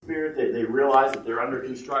they realize that they're under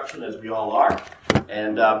construction, as we all are.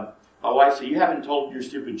 And my wife said, "You haven't told your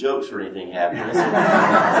stupid jokes or anything, have you?" I said, "No,"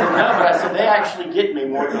 but I said, "They actually get me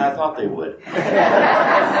more than I thought they would."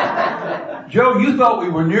 Joe, you thought we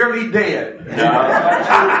were nearly dead. No, that's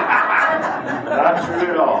not true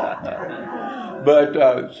at all.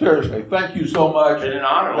 But seriously, thank you so much. It's been an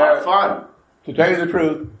honor, a lot of fun. To tell you the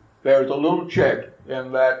truth, there's a little check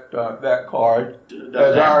in that card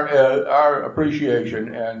as our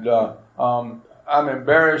appreciation, and I'm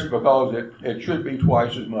embarrassed because it should be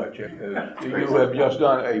twice as much. You have just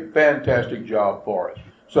done a fantastic job for us.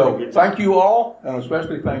 So thank you all, and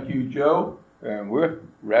especially thank you, Joe, and we'll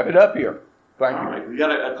wrap it up here. Thank you. All right, we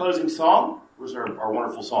got a closing song. Where's our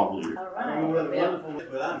wonderful song leader? All right. Wonderful,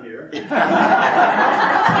 but I'm here.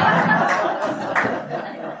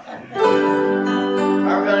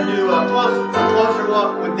 We're going to do a closer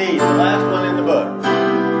look with these, the last one in the book.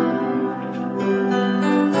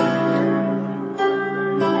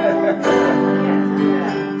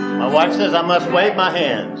 My wife says I must wave my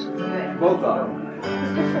hands. Both of them.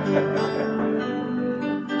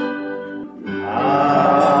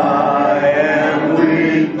 I am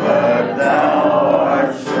weak, but thou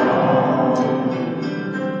art strong.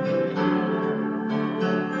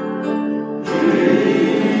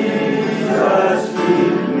 Jesus,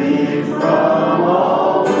 keep me from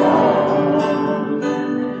all wrong.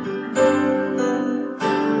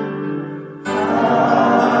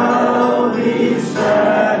 I'll be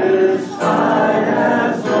satisfied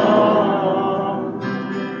as long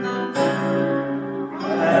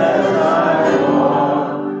as I walk.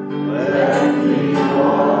 Let me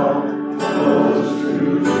walk close to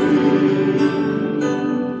thee.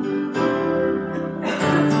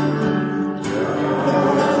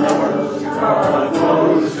 Just a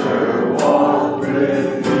closer walk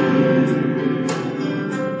with thee.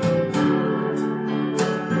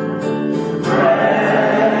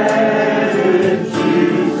 Granted,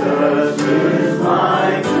 Jesus is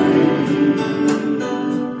my King.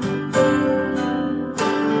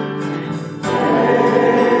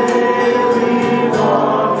 Daily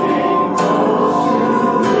walking close to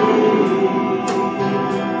thee.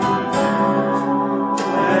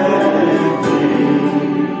 Let it be,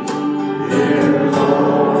 dear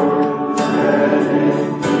Lord, let it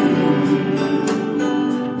be.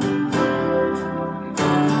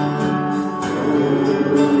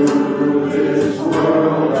 Through this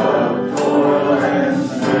world of toil and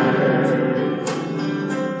snare,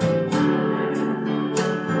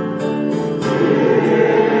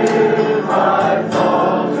 if I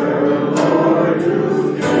falter, Lord, you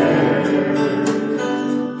care.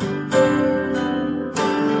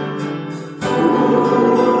 Who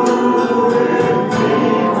with me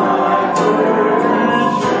my burden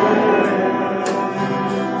share?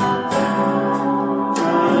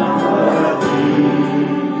 None but thee,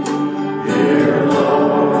 dear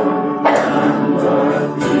Lord, none but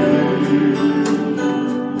thee.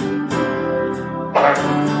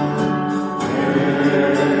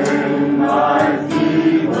 When my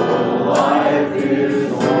feeble life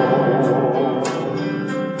is o'er,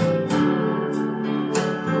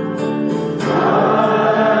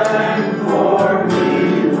 time for me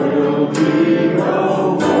will be no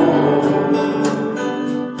more.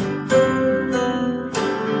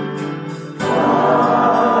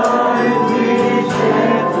 Guide me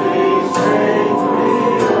gently, safely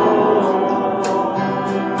on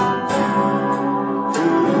to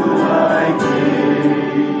thy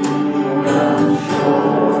kingdom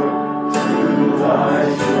shore, to thy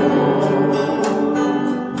shore.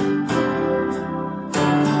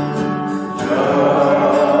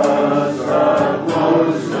 Just a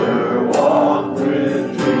closer walk with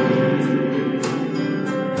thee.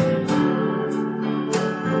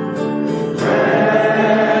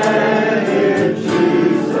 Granted,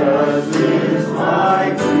 Jesus is my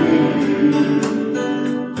King.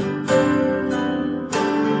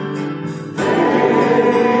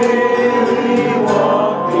 Daily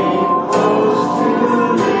walking close to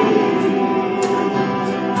thee.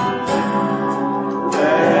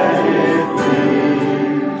 Let it be,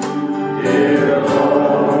 dear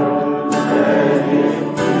Lord, let it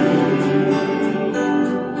be.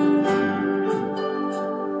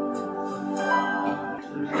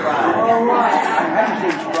 All right.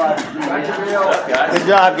 Thank you, Bill. Good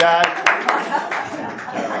job, guys.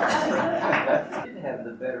 Have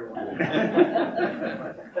the better one.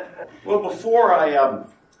 Well, before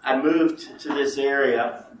I moved to this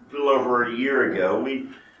area a little over a year ago, we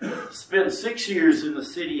spent 6 years in the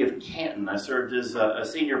city of Canton. I served as a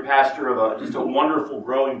senior pastor of just a wonderful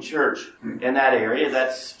growing church in that area.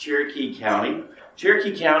 That's Cherokee County.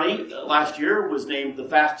 Cherokee County last year was named the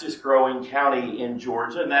fastest growing county in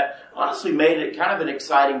Georgia, and that honestly made it kind of an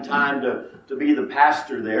exciting time to be the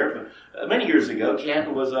pastor there. But many years ago,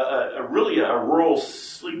 Canton was really a rural,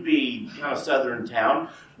 sleepy kind of southern town.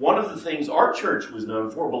 One of the things our church was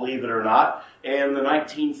known for, believe it or not, in the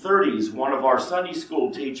 1930s, one of our Sunday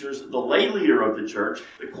school teachers, the lay leader of the church,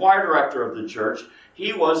 the choir director of the church,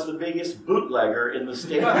 he was the biggest bootlegger in the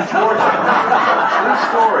state of Georgia. True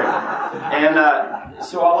story. And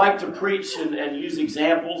so I like to preach and use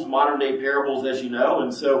examples, modern-day parables, as you know.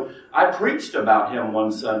 And so I preached about him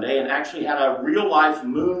one Sunday and actually had a real-life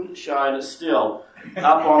moonshine still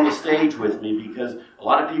up on the stage with me because a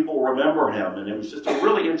lot of people remember him. And it was just a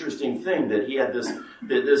really interesting thing that he had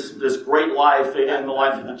this great life in the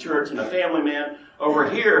life of the church and a family man. Over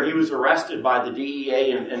here, he was arrested by the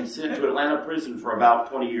DEA and sent to Atlanta prison for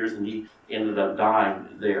about 20 years, and he ended up dying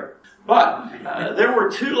there. But there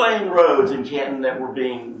were 2-lane roads in Canton that were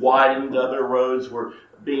being widened. Other roads were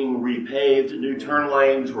being repaved. New turn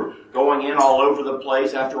lanes were going in all over the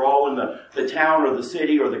place. After all, when the town or the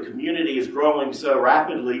city or the community is growing so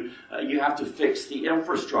rapidly, you have to fix the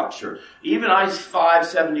infrastructure. Even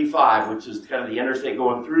I-575, which is kind of the interstate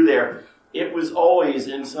going through there, it was always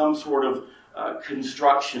in some sort of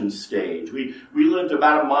construction stage. We lived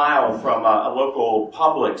about a mile from a local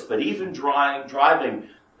Publix, but even driving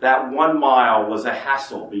that 1 mile was a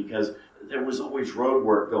hassle because there was always road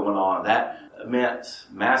work going on. That meant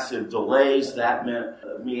massive delays. That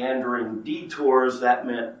meant meandering detours. That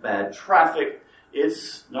meant bad traffic.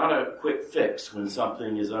 It's not a quick fix when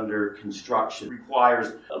something is under construction. It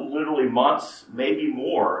requires literally months, maybe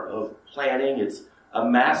more, of planning. It's a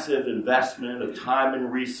massive investment of time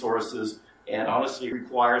and resources. And honestly, it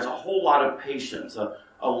requires a whole lot of patience, a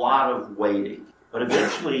lot of waiting. But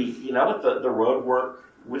eventually, the road work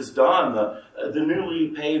was done. The newly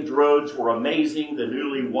paved roads were amazing. The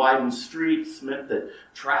newly widened streets meant that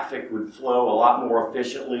traffic would flow a lot more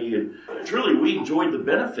efficiently. And truly, we enjoyed the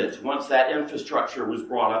benefits once that infrastructure was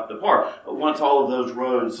brought up to par, once all of those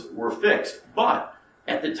roads were fixed. But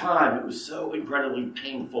at the time, it was so incredibly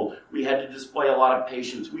painful. We had to display a lot of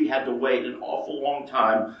patience. We had to wait an awful long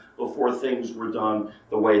time before things were done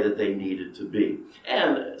the way that they needed to be.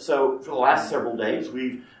 And so for the last several days,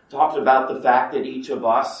 we've talked about the fact that each of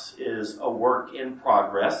us is a work in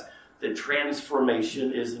progress, that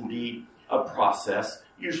transformation is indeed a process,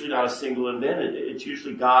 usually not a single event. It's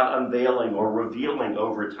usually God unveiling or revealing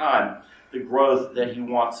over time the growth that he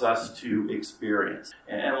wants us to experience.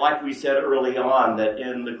 And like we said early on, that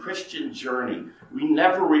in the Christian journey, we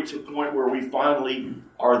never reach a point where we finally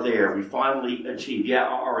are there. We finally achieve. Yeah,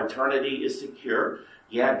 our eternity is secure.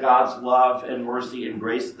 Yeah, God's love and mercy and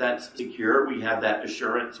grace, that's secure. We have that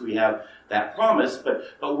assurance. We have that promise. But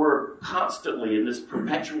we're constantly in this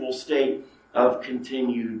perpetual state of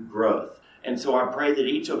continued growth. And so I pray that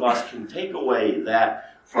each of us can take away that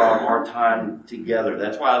from our time together.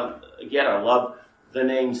 That's why, again, I love the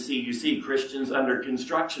name CUC, Christians Under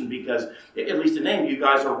Construction, because at least the name, you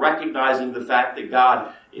guys are recognizing the fact that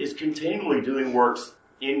God is continually doing works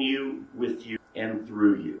in you, with you, and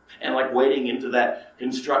through you. And like wading into that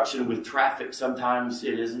construction with traffic, sometimes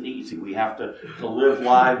it isn't easy. We have to live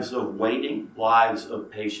lives of waiting, lives of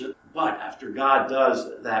patience. But after God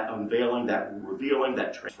does that unveiling, that revealing,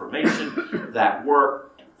 that transformation, that work,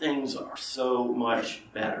 things are so much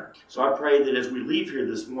better. So I pray that as we leave here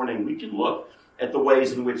this morning, we can look at the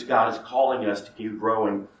ways in which God is calling us to keep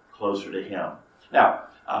growing closer to him. Now,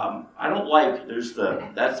 I don't like,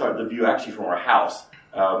 that's the view actually from our house,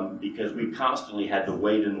 because we constantly had to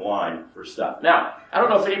wait in line for stuff. Now, I don't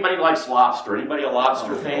know if anybody likes lobster. Anybody a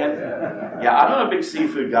lobster fan? Yeah, I'm not a big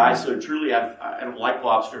seafood guy, so truly I don't like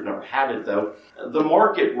lobster. I've never had it, though. The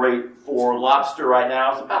market rate for lobster right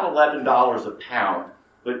now is about $11 a pound.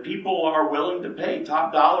 But people are willing to pay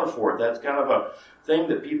top dollar for it. That's kind of a thing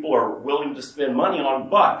that people are willing to spend money on,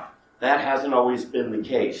 but that hasn't always been the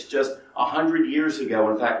case. Just 100 years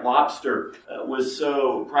ago, in fact, lobster was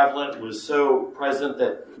so prevalent, was so present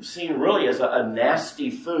that it was seen really as a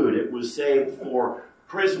nasty food. It was saved for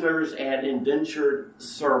prisoners and indentured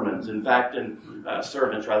servants. In fact, in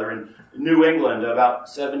New England about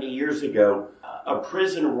 70 years ago, a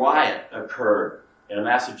prison riot occurred in a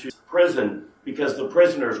Massachusetts prison because the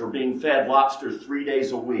prisoners were being fed lobster 3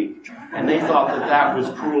 days a week. And they thought that was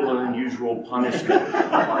cruel and unusual punishment.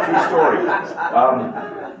 True story.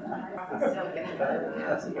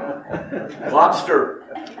 Lobster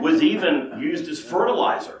was even used as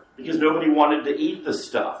fertilizer because nobody wanted to eat the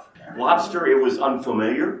stuff. Lobster, it was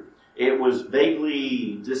unfamiliar. It was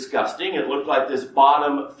vaguely disgusting. It looked like this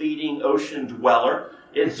bottom-feeding ocean dweller.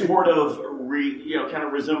 It sort of kind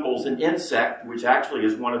of resembles an insect, which actually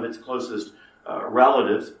is one of its closest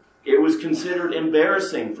relatives. It was considered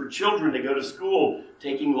embarrassing for children to go to school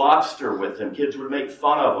taking lobster with them. Kids would make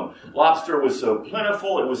fun of them. Lobster was so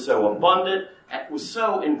plentiful, it was so abundant, and it was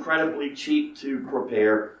so incredibly cheap to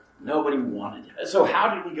prepare. Nobody wanted it. So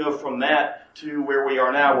how did we go from that to where we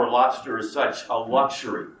are now, where lobster is such a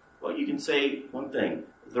luxury? Well, you can say one thing: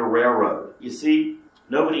 the railroad. You see,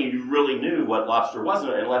 nobody really knew what lobster was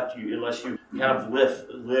unless you kind of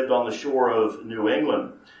lived on the shore of New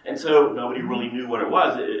England. And so nobody really knew what it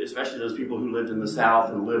was, especially those people who lived in the South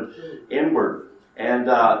and lived inward. And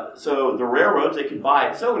so the railroads, they could buy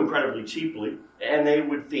it so incredibly cheaply, and they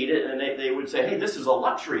would feed it, and they would say, hey, this is a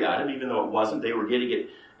luxury item, even though it wasn't. They were getting it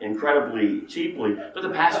incredibly cheaply, but the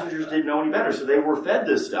passengers didn't know any better. So they were fed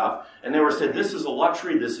this stuff, and they were said, this is a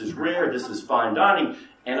luxury, this is rare, this is fine dining.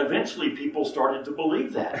 And eventually people started to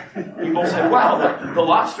believe that. People said, wow, the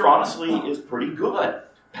lobster honestly is pretty good.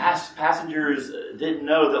 Passengers didn't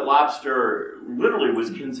know that lobster literally was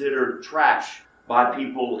considered trash by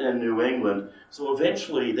people in New England. So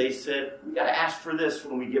eventually they said, we got to ask for this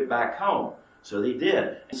when we get back home. So they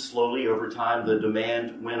did. And slowly over time the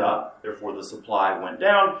demand went up, therefore the supply went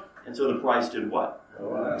down, and so the price did what?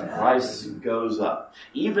 The price goes up.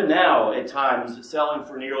 Even now, at times, selling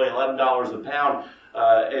for nearly $11 a pound,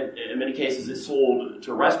 in many cases it's sold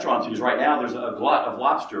to restaurants, because right now there's a glut of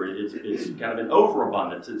lobster. It's kind of an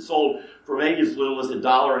overabundance. It's sold for maybe as little as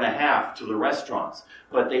 $1.50 to the restaurants.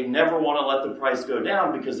 But they never want to let the price go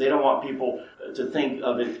down because they don't want people to think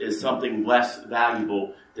of it as something less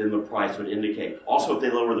valuable than the price would indicate. Also, if they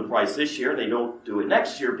lower the price this year, they don't do it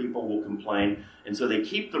next year, people will complain. And so they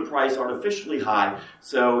keep the price artificially high,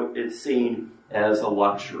 so it's seen as a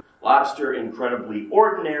luxury. Lobster, incredibly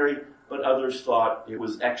ordinary, but others thought it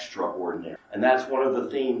was extraordinary. And that's one of the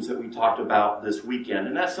themes that we talked about this weekend.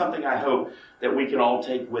 And that's something I hope that we can all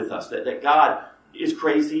take with us, that God is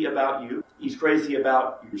crazy about you. He's crazy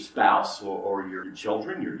about your spouse or your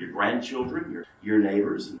children, your grandchildren, your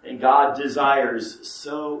neighbors. And God desires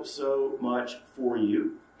so much for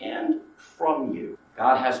you and from you.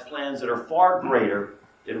 God has plans that are far greater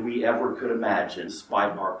than we ever could imagine.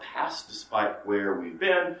 Despite our past, despite where we've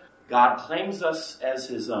been, God claims us as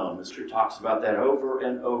His own. The Scripture talks about that over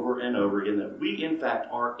and over and over again, that we, in fact,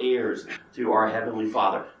 are heirs to our Heavenly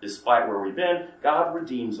Father. Despite where we've been, God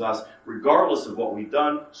redeems us regardless of what we've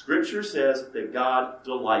done. Scripture says that God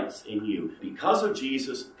delights in you. Because of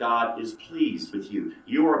Jesus, God is pleased with you.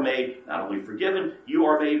 You are made not only forgiven, you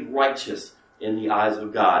are made righteous in the eyes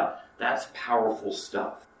of God. That's powerful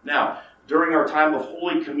stuff. Now, during our time of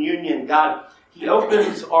Holy Communion, God, He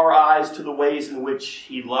opens our eyes to the ways in which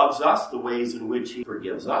He loves us, the ways in which He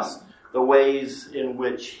forgives us, the ways in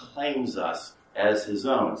which He claims us as His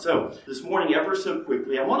own. So, this morning, ever so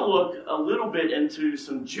quickly, I want to look a little bit into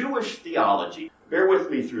some Jewish theology. Bear with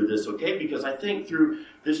me through this, okay? Because I think through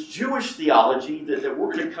this Jewish theology that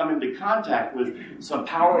we're going to come into contact with some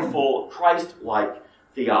powerful Christ-like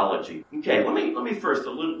theology. Okay, let me first,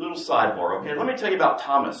 a little sidebar, okay? Let me tell you about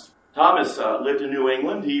Thomas. Thomas lived in New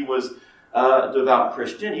England. He was a devout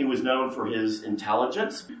Christian. He was known for his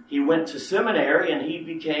intelligence. He went to seminary and he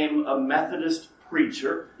became a Methodist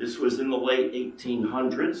preacher. This was in the late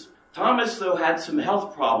 1800s. Thomas, though, had some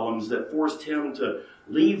health problems that forced him to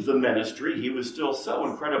leave the ministry. He was still so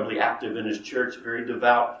incredibly active in his church, very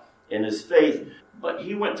devout in his faith. But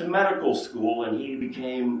he went to medical school and he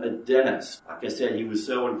became a dentist. Like I said, he was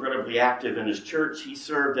so incredibly active in his church, he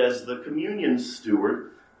served as the communion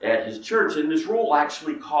steward at his church. And this role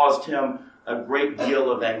actually caused him a great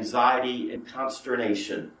deal of anxiety and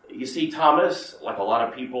consternation. You see, Thomas, like a lot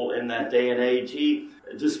of people in that day and age, he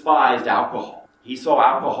despised alcohol. He saw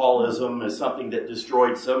alcoholism as something that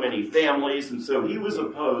destroyed so many families, and so he was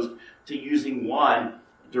opposed to using wine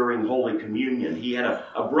during Holy Communion. He had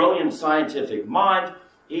a brilliant scientific mind.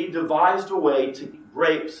 He devised a way to keep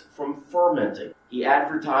grapes from fermenting. He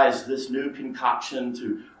advertised this new concoction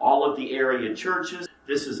to all of the area churches.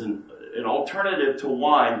 This is an alternative to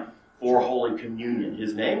wine for Holy Communion.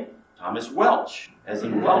 His name? Thomas Welch, as he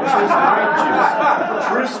welches grape juice.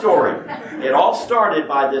 True story. It all started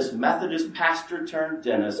by this Methodist pastor turned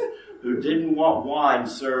dentist who didn't want wine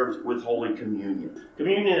served with Holy Communion.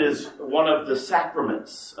 Communion is one of the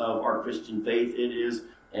sacraments of our Christian faith. It is,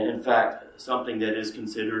 and in fact, something that is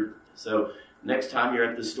considered. So next time you're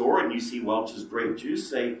at the store and you see Welch's grape juice,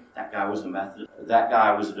 say, that guy was a Methodist. That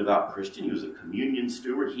guy was a devout Christian. He was a communion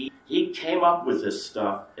steward. He came up with this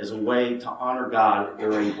stuff as a way to honor God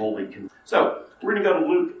during Holy Communion. So we're going to go to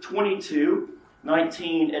Luke 22,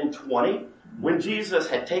 19, and 20. When Jesus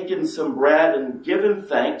had taken some bread and given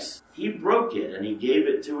thanks, he broke it and he gave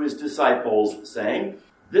it to his disciples, saying,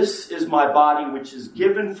 "This is my body which is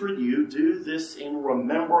given for you. Do this in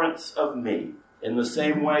remembrance of me." In the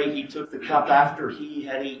same way, he took the cup after he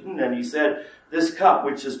had eaten, and he said, "This cup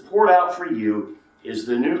which is poured out for you is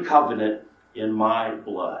the new covenant in my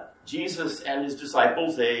blood." Jesus and his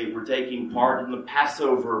disciples, they were taking part in the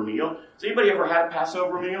Passover meal. Has anybody ever had a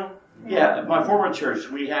Passover meal? Yeah, at my former church,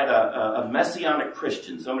 we had a Messianic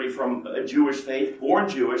Christian, somebody from a Jewish faith, born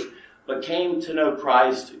Jewish, but came to know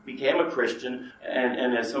Christ, became a Christian,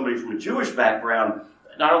 and as somebody from a Jewish background,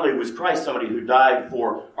 not only was Christ somebody who died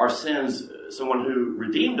for our sins, someone who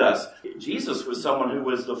redeemed us, Jesus was someone who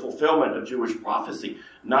was the fulfillment of Jewish prophecy.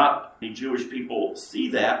 Not many Jewish people see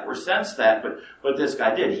that or sense that, but this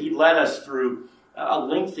guy did. He led us through a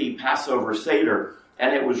lengthy Passover Seder,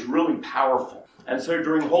 and it was really powerful. And so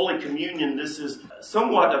during Holy Communion, this is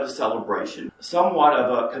somewhat of a celebration, somewhat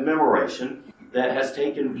of a commemoration that has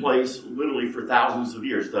taken place literally for thousands of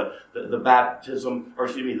years. The baptism, or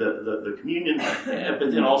excuse me, the communion,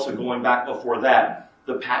 but then also going back before that,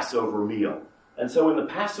 the Passover meal. And so in the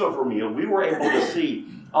Passover meal, we were able to see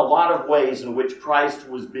a lot of ways in which Christ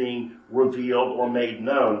was being revealed or made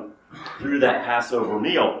known through that Passover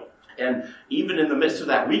meal. And even in the midst of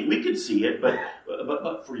that, we could see it, but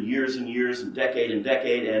for years and years and decade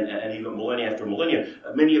and even millennia after millennia,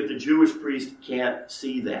 many of the Jewish priests can't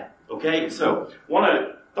see that. Okay, so want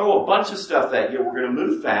to throw a bunch of stuff at you. We're going to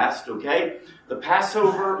move fast, okay? The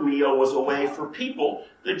Passover meal was a way for people,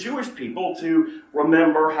 the Jewish people, to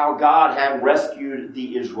remember how God had rescued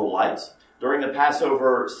the Israelites. During the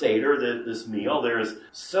Passover Seder, this meal, there is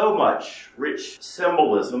so much rich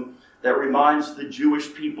symbolism that reminds the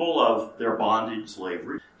Jewish people of their bondage,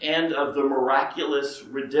 slavery, and of the miraculous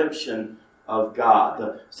redemption of God.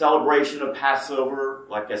 The celebration of Passover,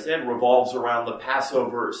 like I said, revolves around the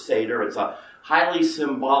Passover Seder. It's a highly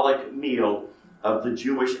symbolic meal of the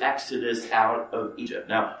Jewish exodus out of Egypt.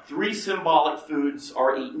 Now, 3 symbolic foods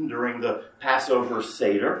are eaten during the Passover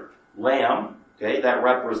Seder. Lamb, okay, that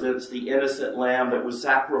represents the innocent lamb that was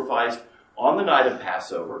sacrificed on the night of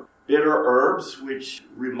Passover. Bitter herbs, which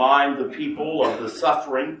remind the people of the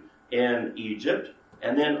suffering in Egypt.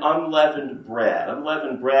 And then unleavened bread.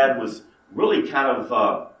 Unleavened bread was really kind of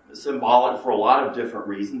symbolic for a lot of different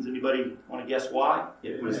reasons. Anybody want to guess why?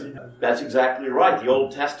 That's exactly right. The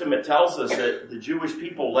Old Testament tells us that the Jewish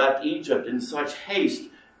people left Egypt in such haste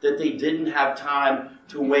that they didn't have time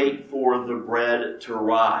to wait for the bread to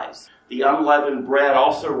rise. The unleavened bread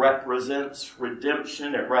also represents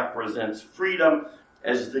redemption. It represents freedom.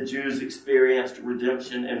 As the Jews experienced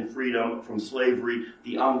redemption and freedom from slavery,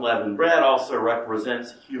 the unleavened bread also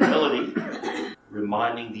represents humility,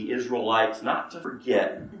 reminding the Israelites not to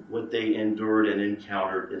forget what they endured and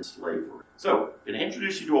encountered in slavery. So, I'm going to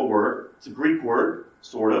introduce you to a word. It's a Greek word,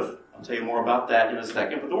 sort of. I'll tell you more about that in a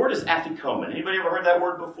second. But the word is afikomen. Anybody ever heard that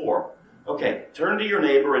word before? Okay, turn to your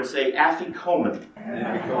neighbor and say afikomen.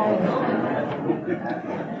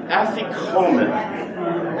 Afikomen.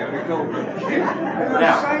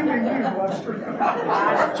 Now,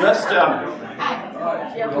 just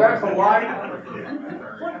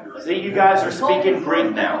see, you guys are speaking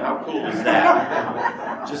Greek now. How cool is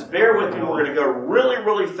that? Just bear with me. We're going to go really,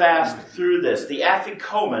 really fast through this. The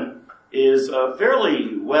afikomen is a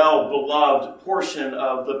fairly well-beloved portion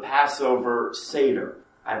of the Passover Seder.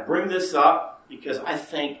 I bring this up because I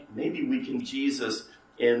think maybe we can Jesus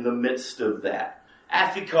in the midst of that.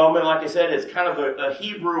 Afikomen, like I said, it's kind of a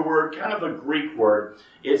Hebrew word, kind of a Greek word.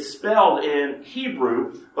 It's spelled in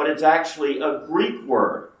Hebrew, but it's actually a Greek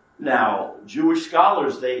word. Now, Jewish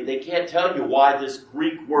scholars, they can't tell you why this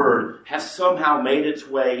Greek word has somehow made its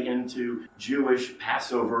way into Jewish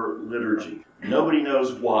Passover liturgy. Nobody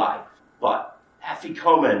knows why. But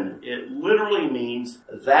afikomen, it literally means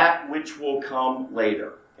that which will come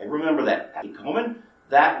later. Okay, remember that. Afikomen,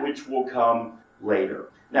 that which will come later.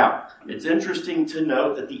 Now, it's interesting to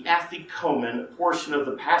note that the afikomen portion of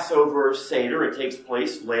the Passover Seder, it takes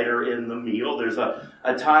place later in the meal. There's a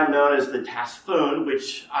time known as the tasfun,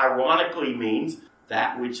 which ironically means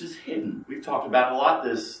that which is hidden. We've talked about a lot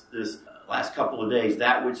this last couple of days.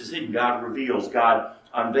 That which is hidden, God reveals, God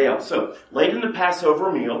unveils. So, late in the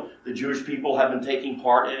Passover meal, the Jewish people have been taking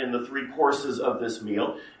part in the 3 courses of this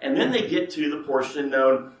meal, and then they get to the portion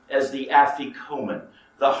known as the afikomen.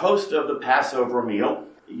 The host of the Passover meal,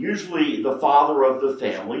 usually the father of the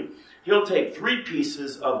family, he'll take 3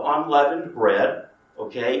 pieces of unleavened bread,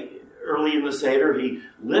 okay? Early in the Seder, he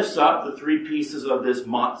lifts up the 3 pieces of this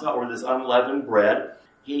matzah, or this unleavened bread.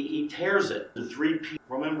 He tears it, the 3 pieces.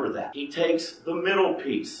 Remember that. He takes the middle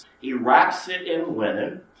piece. He wraps it in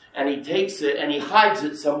linen. and he takes it and he hides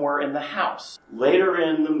it somewhere in the house. Later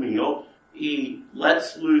in the meal, he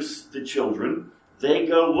lets loose the children. They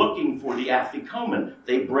go looking for the afikomen.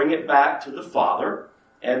 They bring it back to the father,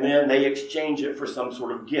 and then they exchange it for some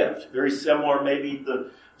sort of gift. Very similar maybe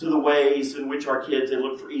to the ways in which our kids, they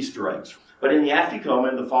look for Easter eggs. But in the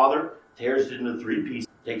afikomen, the father tears it into 3 pieces,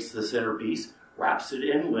 takes the centerpiece, wraps it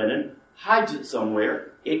in linen, hides it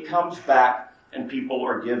somewhere. It comes back, and people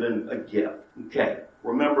are given a gift. Okay,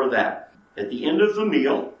 remember that. At the end of the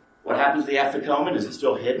meal, what happens to the afikomen? Is it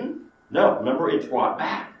still hidden? No, remember, it's brought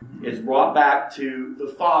back. It's brought back to the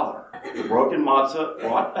father. The broken matzah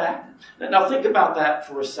brought back. Now think about that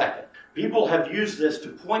for a second. People have used this to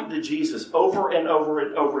point to Jesus over and over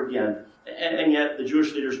and over again, and yet the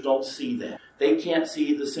Jewish leaders don't see that. They can't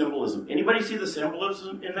see the symbolism. Anybody see the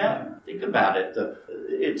symbolism in that? Think about it.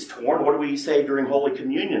 It's torn. What do we say during Holy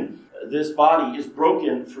Communion? This body is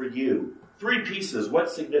broken for you. 3 pieces.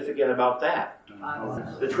 What's significant about that?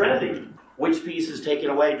 The Trinity. Which piece is taken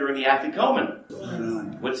away during the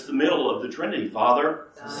afikomen? What's the middle of the Trinity? Father,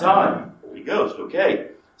 Son, Holy Ghost.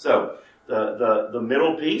 Okay. So the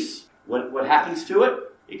middle piece, what happens to it?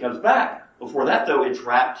 It comes back. Before that, though, it's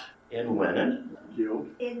wrapped in linen.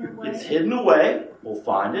 It's hidden away. We'll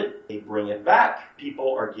find it. They bring it back.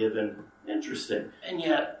 People are given. Interesting. And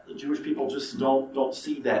yet, the Jewish people just don't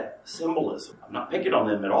see that symbolism. I'm not picking on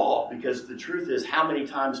them at all, because the truth is, how many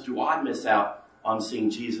times do I miss out on seeing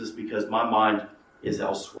Jesus because my mind is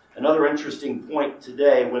elsewhere? Another interesting point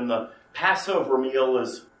today, when the Passover meal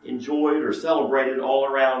is enjoyed or celebrated all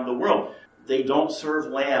around the world, they don't serve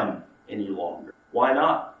lamb any longer. Why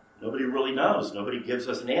not? Nobody really knows. Nobody gives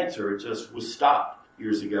us an answer. It just was stopped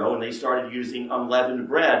years ago, and they started using unleavened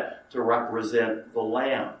bread to represent the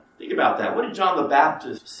lamb. Think about that. What did John the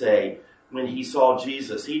Baptist say when he saw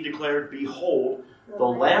Jesus? He declared, "Behold, the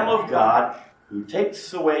Lamb of God who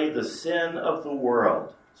takes away the sin of the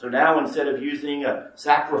world." So now, instead of using a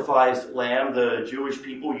sacrificed lamb, the Jewish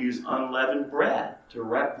people use unleavened bread to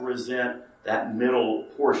represent that middle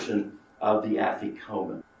portion of the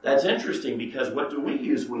afikomen. That's interesting, because what do we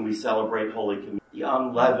use when we celebrate Holy Communion? The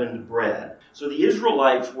unleavened bread. So the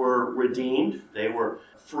Israelites were redeemed. They were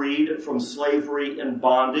freed from slavery and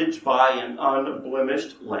bondage by an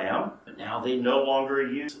unblemished lamb. But now they no longer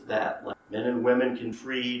use that lamb. Men and women can be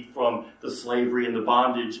freed from the slavery and the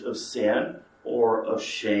bondage of sin, or of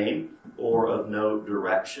shame, or of no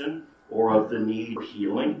direction, or of the need for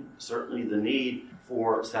healing, certainly the need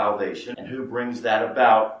for salvation. And who brings that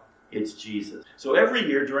about? It's Jesus. So every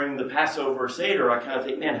year during the Passover Seder, I kind of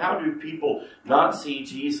think, man, how do people not see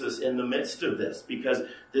Jesus in the midst of this? Because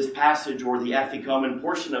this passage, or the afikomen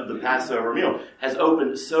portion of the Passover meal, has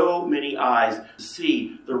opened so many eyes to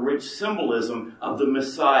see the rich symbolism of the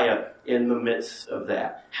Messiah in the midst of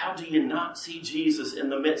that. How do you not see Jesus in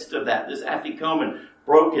the midst of that? This afikomen,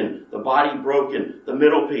 broken, the body broken, the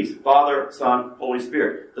middle piece, Father, Son, Holy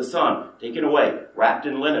Spirit. The Son taken away, wrapped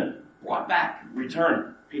in linen, brought back,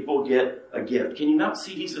 returned. People get a gift. Can you not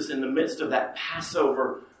see Jesus in the midst of that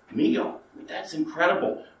Passover meal? I mean, that's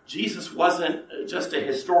incredible. Jesus wasn't just a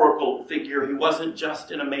historical figure. He wasn't just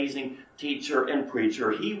an amazing teacher and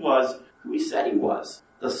preacher. He was who he said he was.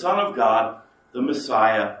 The Son of God, the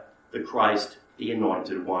Messiah, the Christ, the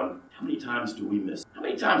Anointed One. How many times do we miss? How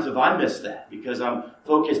many times have I missed that? Because I'm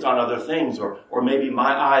focused on other things, or maybe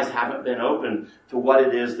my eyes haven't been open to what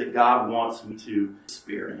it is that God wants me to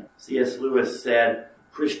experience. C.S. Lewis said,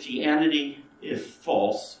 "Christianity, if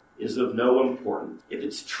false, is of no importance. If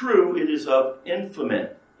it's true, it is of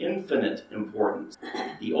infinite importance.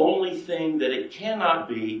 The only thing that it cannot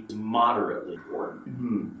be is moderately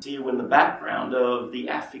important." See, when the background of the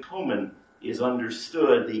afikomen is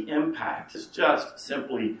understood, the impact is just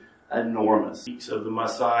simply enormous. It speaks of the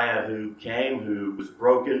Messiah who came, who was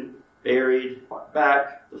broken, buried, brought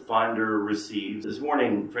back, the finder received. This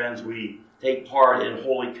morning, friends, we take part in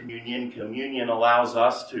Holy Communion. Communion allows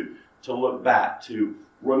us to look back, to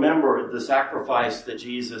remember the sacrifice that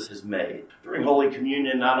Jesus has made. During Holy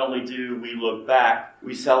Communion, not only do we look back,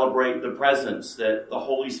 we celebrate the presence that the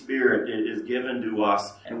Holy Spirit is given to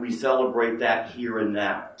us, and we celebrate that here and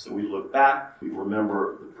now. So we look back, we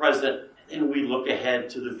remember the present, and we look ahead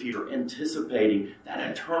to the future, anticipating that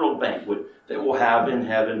eternal banquet that we'll have in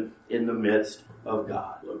heaven in the midst of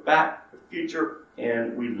God. Look back to the future,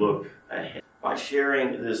 and we look ahead. By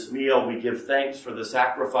sharing this meal, we give thanks for the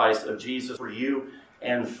sacrifice of Jesus for you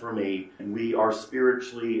and for me. And we are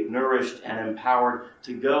spiritually nourished and empowered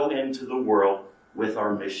to go into the world with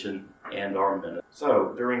our mission and our ministry.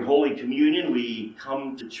 So during Holy Communion, we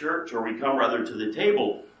come to church, or we come rather to the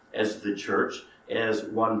table as the church, as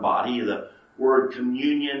one body. The word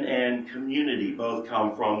communion and community both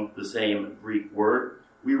come from the same Greek word.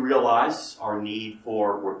 We realize our need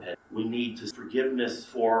for repentance. We need to forgiveness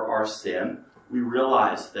for our sin. We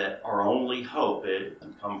realize that our only hope, it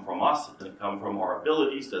doesn't come from us, it doesn't come from our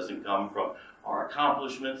abilities, doesn't come from our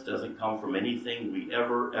accomplishments, doesn't come from anything we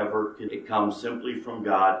ever could. It comes simply from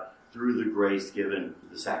God through the grace given,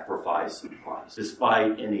 the sacrifice of Christ.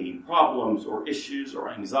 Despite any problems or issues or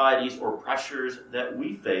anxieties or pressures that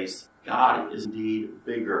we face, God is indeed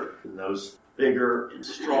bigger than those, bigger and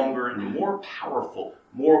stronger and more powerful,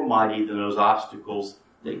 more mighty than those obstacles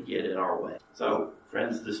that get in our way. So,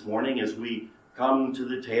 friends, this morning as we come to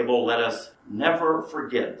the table, let us never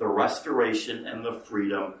forget the restoration and the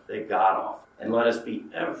freedom that God offers. And let us be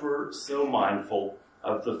ever so mindful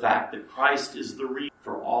of the fact that Christ is the reason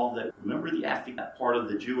for all that. Remember that part of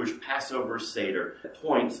the Jewish Passover Seder that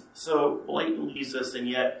points so blatantly to Jesus, and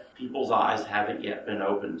yet people's eyes haven't yet been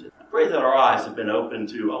opened to. I pray that our eyes have been opened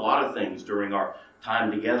to a lot of things during our time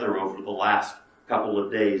together over the last couple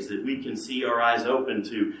of days, that we can see our eyes open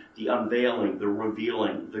to the unveiling, the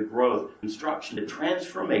revealing, the growth, instruction, the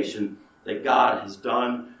transformation that God has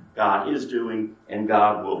done, God is doing, and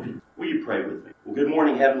God will do. Will you pray with me? Well, good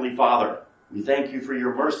morning, Heavenly Father. We thank you for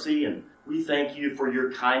your mercy, and we thank you for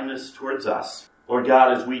your kindness towards us. Lord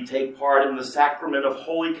God, as we take part in the sacrament of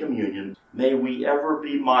Holy Communion, may we ever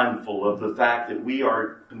be mindful of the fact that we are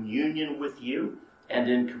in communion with you and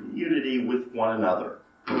in community with one another.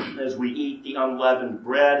 As we eat the unleavened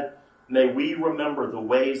bread, may we remember the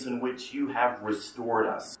ways in which you have restored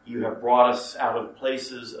us. You have brought us out of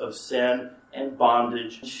places of sin and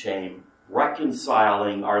bondage and shame,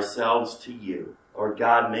 reconciling ourselves to you. Lord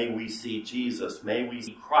God, may we see Jesus, may we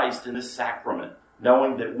see Christ in this sacrament,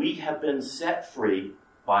 knowing that we have been set free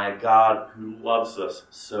by a God who loves us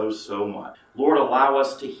so much. Lord, allow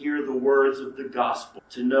us to hear the words of the gospel,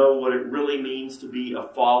 to know what it really means to be a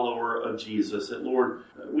follower of Jesus. That, Lord,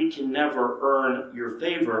 we can never earn your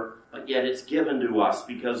favor, but yet it's given to us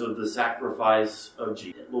because of the sacrifice of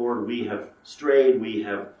Jesus. Lord, we have strayed, we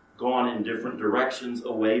have gone in different directions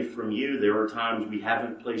away from you. There are times we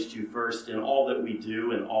haven't placed you first in all that we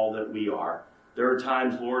do and all that we are. There are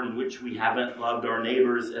times, Lord, in which we haven't loved our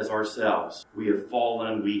neighbors as ourselves. We have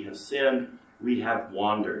fallen, we have sinned, we have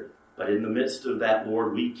wandered. But in the midst of that,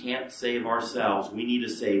 Lord, we can't save ourselves. We need a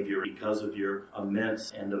Savior because of your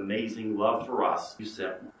immense and amazing love for us. You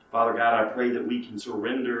sent one. Father God, I pray that we can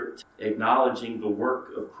surrender to acknowledging the work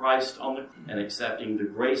of Christ on the cross and accepting the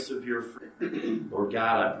grace of your freedom. Lord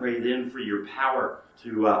God, I pray then for your power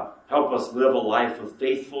to help us live a life of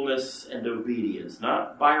faithfulness and obedience,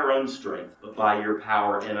 not by our own strength, but by your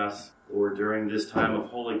power in us. Lord, during this time of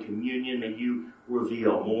Holy Communion, may you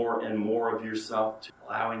reveal more and more of yourself,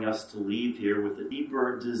 allowing us to leave here with a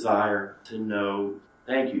deeper desire to know,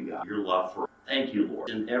 thank you, God, your love for us. Thank you, Lord,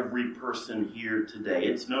 and every person here today.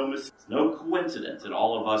 It's no coincidence that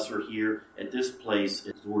all of us are here at this place.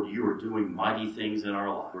 Lord, you are doing mighty things in our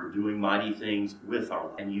life. We're doing mighty things with our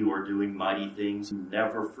life, and you are doing mighty things.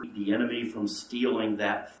 Never free the enemy from stealing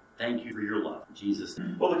that. Thank you for your love, in Jesus'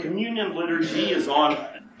 name. Well, the communion liturgy is on,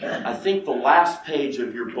 I think, the last page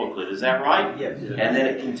of your booklet. Is that right? Yes. And then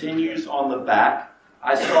it continues on the back.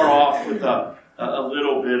 I start off with a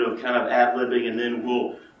little bit of kind of ad-libbing, and then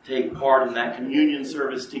we'll take part in that communion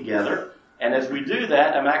service together. And as we do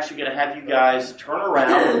that, I'm actually going to have you guys turn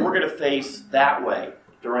around, and we're going to face that way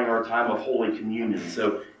during our time of Holy Communion.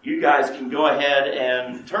 So you guys can go ahead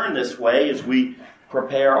and turn this way as we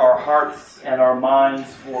prepare our hearts and our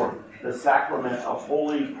minds for the sacrament of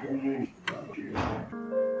Holy Communion.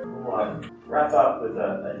 We'll wrap up with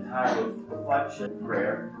a time of reflection and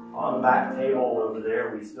prayer. On the back table over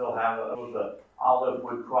there, we still have the olive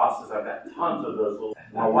wood crosses. I've got tons of those little.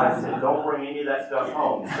 My wife said, don't bring any of that stuff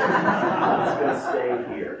home, so it's going to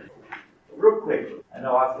stay here. Real quickly, I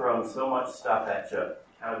know I've thrown so much stuff at you.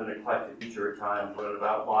 Kind of an eclectic teacher at times, learning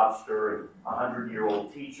about lobster and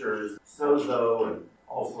 100-year-old teachers, sozo, and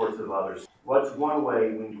all sorts of others. What's one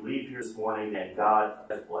way when you leave here this morning and God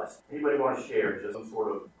has blessed? Anybody want to share just some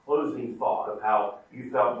sort of closing thought of how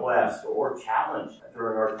you felt blessed or challenged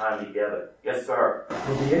during our time together? Yes, sir.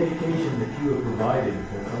 Well, the education that you have provided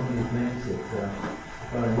for so many things that I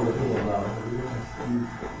thought I knew a little about, you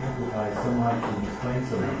amplify so much and explain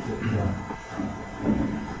so much that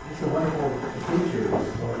it's a wonderful teacher.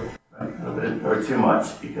 A bit or too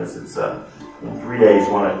much, because it's in 3 days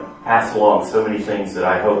I want to pass along so many things that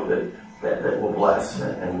I hope that will bless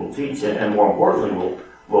and will teach, and more importantly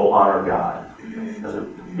will honor God.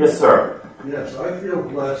 Yes, sir. Yes, I feel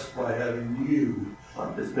blessed by having you.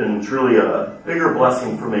 It's been truly a bigger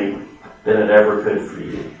blessing for me than it ever could for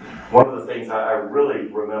you. One of the things I really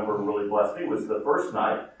remember and really blessed me was the first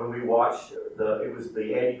night when we watched it was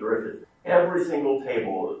the Andy Griffith. Every single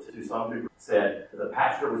table, to some degree, said the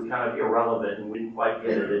pastor was kind of irrelevant and we didn't quite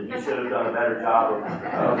get it, and he should have done a better job of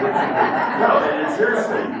and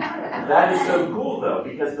seriously, that is so cool though,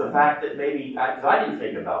 because the fact that maybe, because I didn't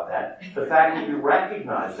think about that, the fact that you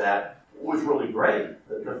recognize that was really great.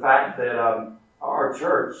 The fact that our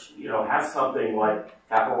church, has something like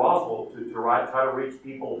Capra Roswell to try to reach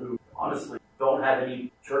people who honestly don't have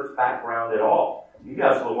any church background at all. You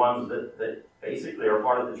guys are the ones that basically are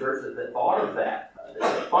part of the church that thought of that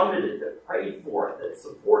funded it, that prayed for it, that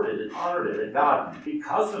supported and honored it. And God,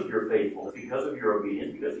 because of your faithfulness, because of your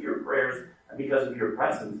obedience, because of your prayers, and because of your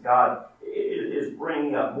presence, God is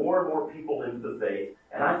bringing up more and more people into the faith.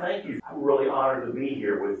 And I thank you. I'm really honored to be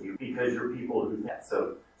here with you because you're people who that.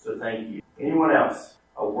 So thank you. Anyone else?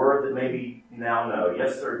 A word that maybe you now know.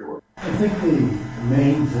 Yes, sir, George. I think the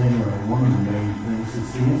main thing, or one of the main things,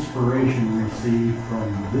 is the inspiration received from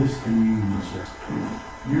this communion service.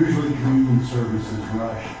 Usually communion service is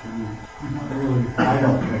rushed. I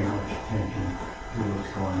don't pay much attention to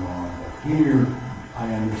what's going on. But here,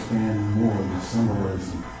 I understand more of the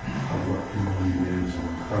symbolism of what communion is.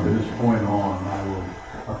 And from this point on, I will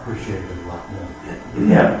appreciate it a lot more.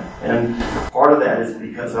 Yeah, and part of that is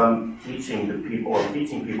because I'm teaching people,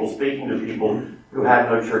 speaking to people who have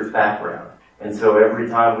no church background. And so every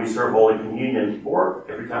time we serve Holy Communion, or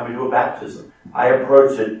every time we do a baptism, I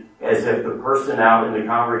approach it as if the person out in the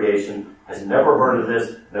congregation has never heard of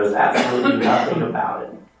this, knows absolutely nothing about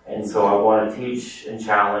it. And so I want to teach and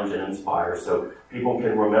challenge and inspire so people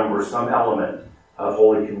can remember some element of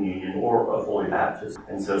Holy Communion or of Holy Baptism.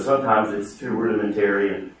 And so sometimes it's too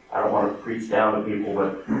rudimentary, and I don't want to preach down to people,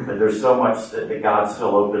 but there's so much that God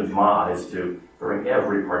still opens my eyes to during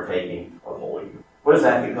every partaking of Holy Communion. What does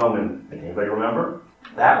Afikomen mean? Anybody remember?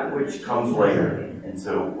 That which comes later. And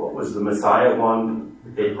so what was the Messiah one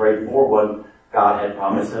they prayed for? One God had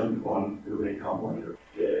promised him, one who had come later.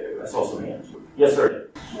 Yeah, I saw some hands. Yes, sir.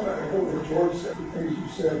 When I heard what George said, the things you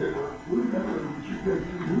said that were remembering that you've been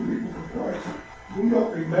through new people for Christ. We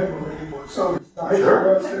don't remember anymore. So it's nice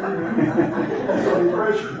for us to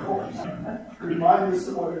celebration, of course. Remind us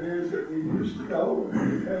of what it is that we used to know and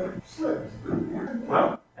we have slipped.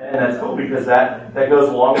 Well, and that's cool because that goes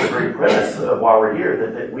along with the very premise of why we're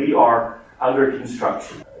here, that we are under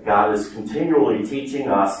construction. God is continually teaching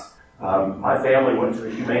us. My family went to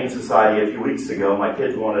the Humane Society a few weeks ago. My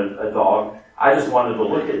kids wanted a dog. I just wanted to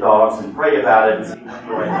look at dogs and pray about it and see what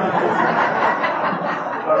the right thing is.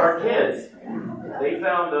 But our kids, they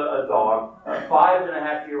found a dog, a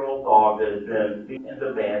 5.5-year-old dog that had been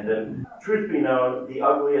abandoned. Truth be known, the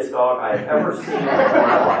ugliest dog I have ever seen in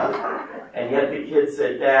my life. And yet the kids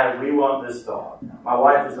said, Dad, we want this dog. My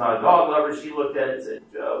wife is not a dog lover. She looked at it and said,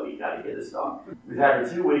 Joe, you got to get this dog. We've had her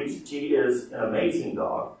 2 weeks. She is an amazing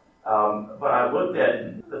dog. But I looked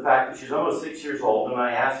at the fact that she's almost 6 years old, and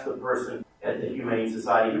I asked the person at the Humane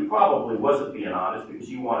Society, who probably wasn't being honest because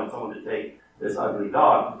you wanted someone to take this ugly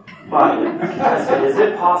dog. But I said, is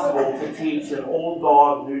it possible to teach an old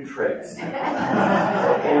dog new tricks?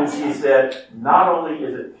 And she said, not only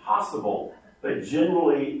is it possible, but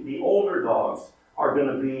generally the older dogs are going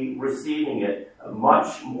to be receiving it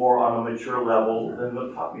much more on a mature level than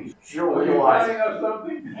the puppies. She'll realize. Are you telling us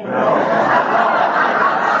something?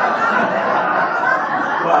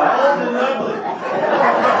 Old and ugly.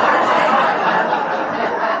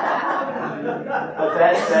 But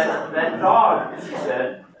that dog, she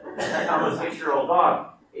said, that almost 6-year-old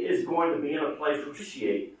dog, is going to be in a place to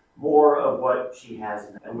appreciate more of what she has.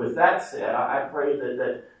 And with that said, I pray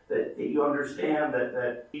that you understand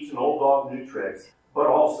that teach an old dog new tricks, but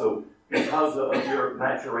also because of your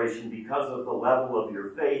maturation, because of the level of your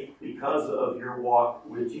faith, because of your walk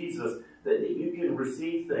with Jesus, that you can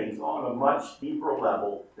receive things on a much deeper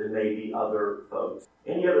level than maybe other folks.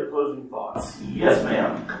 Any other closing thoughts? Yes,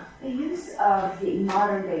 ma'am. The use of the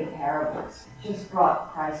modern-day parables just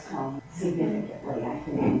brought Christ home significantly, I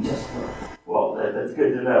think, just works. Well, that's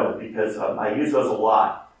good to know because I use those a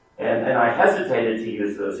lot. And I hesitated to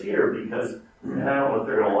use those here because and I don't know if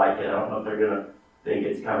they're going to like it. I don't know if they're going to think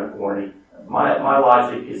it's kind of corny. My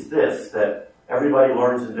logic is this, that everybody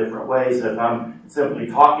learns in different ways. And if I'm simply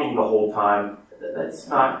talking the whole time, that's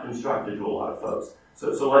not constructive to a lot of folks.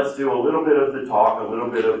 So let's do a little bit of the talk, a little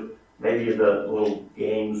bit of maybe the little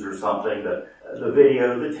games or something, the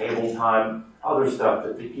video, the table time, other stuff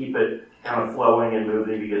to keep it kind of flowing and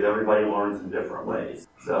moving because everybody learns in different ways.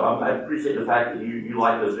 So I appreciate the fact that you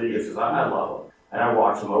like those videos because I love them. And I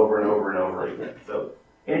watch them over and over and over again. So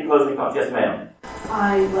any closing thoughts? Yes, ma'am.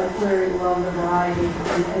 I, like Larry, love the variety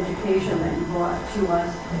and education that you brought to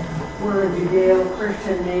us. We're a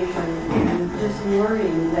Judeo-Christian nation, and just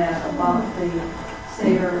learning that about the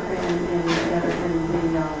Seder and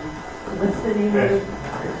what's the name of it?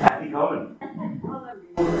 Happy Cohen.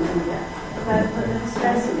 That's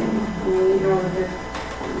fascinating. I mean, you know, the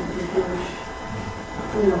Jewish,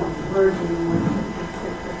 virgin.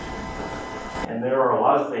 And there are a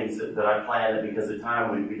lot of things that I planned that because of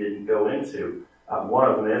time we didn't go into. One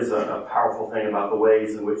of them is a powerful thing about the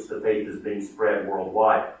ways in which the faith is being spread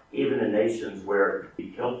worldwide, even in nations where we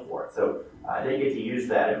killed for it. So I didn't get to use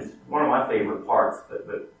that. It was one of my favorite parts,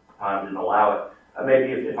 but time didn't allow it.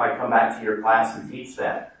 Maybe if I come back to your class and teach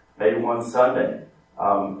that, maybe one Sunday,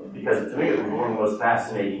 because to me it was one of the most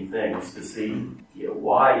fascinating things to see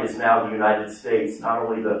why is now the United States not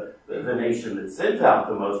only the nation that sends out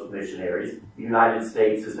the most missionaries. The United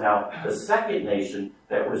States is now the second nation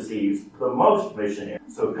that receives the most missionaries.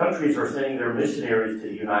 So countries are sending their missionaries to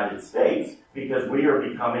the United States because we are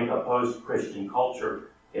becoming a post-Christian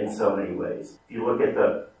culture in so many ways. If you look at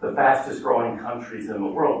the fastest growing countries in the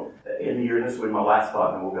world, in the year, and this will be my last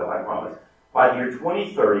thought and we'll go, I promise. By the year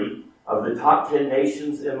 2030, of the top 10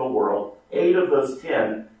 nations in the world, 8 of those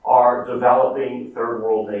 10 are developing third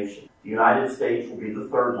world nations. The United States will be the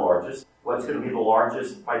third largest. What's going to be the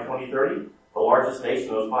largest by 2030? The largest nation,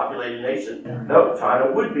 the most populated nation? No,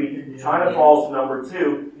 China would be. China falls to number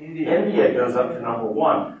 2. India goes up to number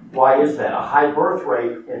 1. Why is that? A high birth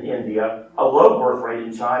rate in India, a low birth rate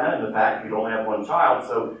in China, and the fact you only have one child,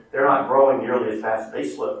 so they're not growing nearly as fast. They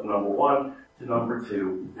slip from number 1 to number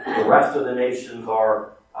 2. The rest of the nations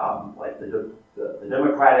are like the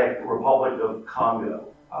Democratic Republic of Congo,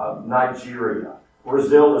 Nigeria.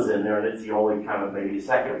 Brazil is in there, and it's the only kind of maybe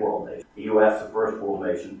second world nation. The U.S., the first world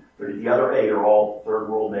nation. The other 8 are all third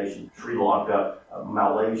world nations. Sri Lanka,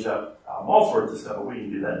 Malaysia, all sorts of stuff, but we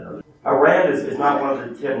can do that another. Iran is not one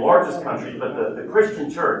of the 10 largest countries, but the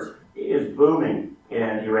Christian church is booming in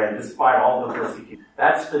Iran despite all the persecution.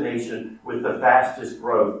 That's the nation with the fastest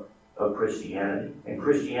growth of Christianity. And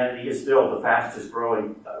Christianity is still the fastest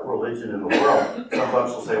growing religion in the world. Some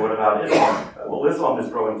folks will say, what about Islam? Well, Islam is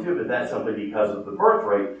growing too, but that's simply because of the birth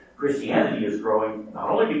rate. Christianity is growing not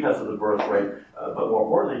only because of the birth rate, but more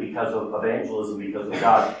importantly because of evangelism, because of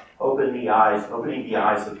God opening the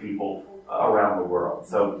eyes of people around the world.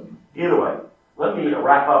 So either way, let me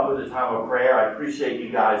wrap up with a time of prayer. I appreciate you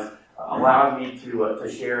guys allowing me to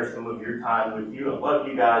share some of your time with you. I love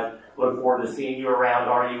you guys. Look forward to seeing you around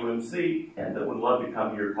RUMC, and would love to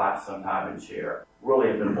come to your class sometime and share. Really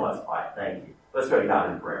have been blessed by it. Thank you. Let's go to God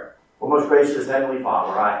in prayer. Well, most gracious Heavenly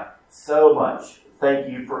Father, I so much thank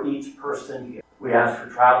you for each person here. We ask for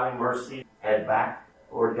traveling mercy. Head back.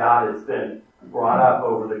 Lord God, it's been brought up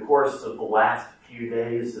over the course of the last few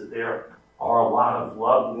days that there are a lot of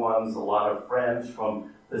loved ones, a lot of friends from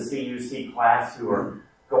the CUC class who are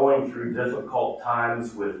going through difficult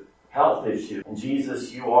times with health issues. And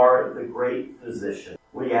Jesus, you are the great physician.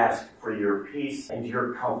 We ask for your peace and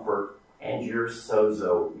your comfort and your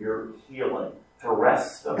sozo, your healing, to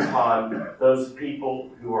rest upon those people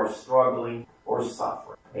who are struggling or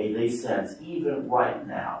suffering. May they sense, even right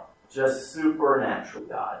now, just supernatural,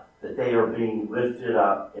 God, that they are being lifted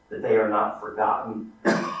up, that they are not forgotten.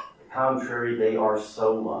 On the contrary, they are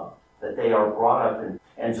so loved, that they are brought up in.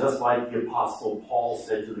 And just like the Apostle Paul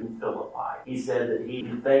said to them in Philippi, he said that he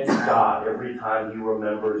thanks God every time he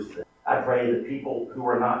remembers them. I pray that people who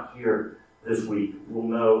are not here this week will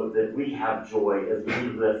know that we have joy as we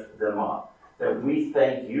lift them up, that we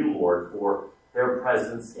thank you, Lord, for their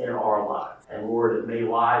presence in our lives. And Lord, may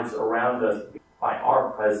lives around us by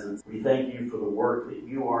our presence. We thank you for the work that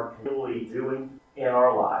you are continually doing in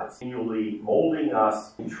our lives, continually molding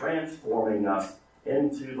us and transforming us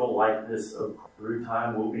into the likeness of Christ. Through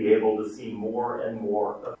time, we'll be able to see more and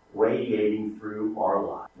more radiating through our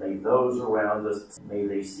lives. May those around us, may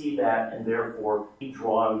they see that and therefore be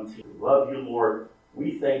drawn to you. Love you, Lord.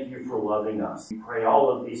 We thank you for loving us. We pray all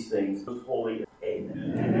of these things. Holy,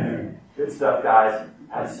 amen. Amen. Good stuff, guys.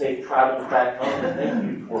 Have safe travels back home, and thank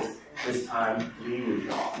you for this time to be with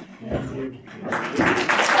y'all. Thank you.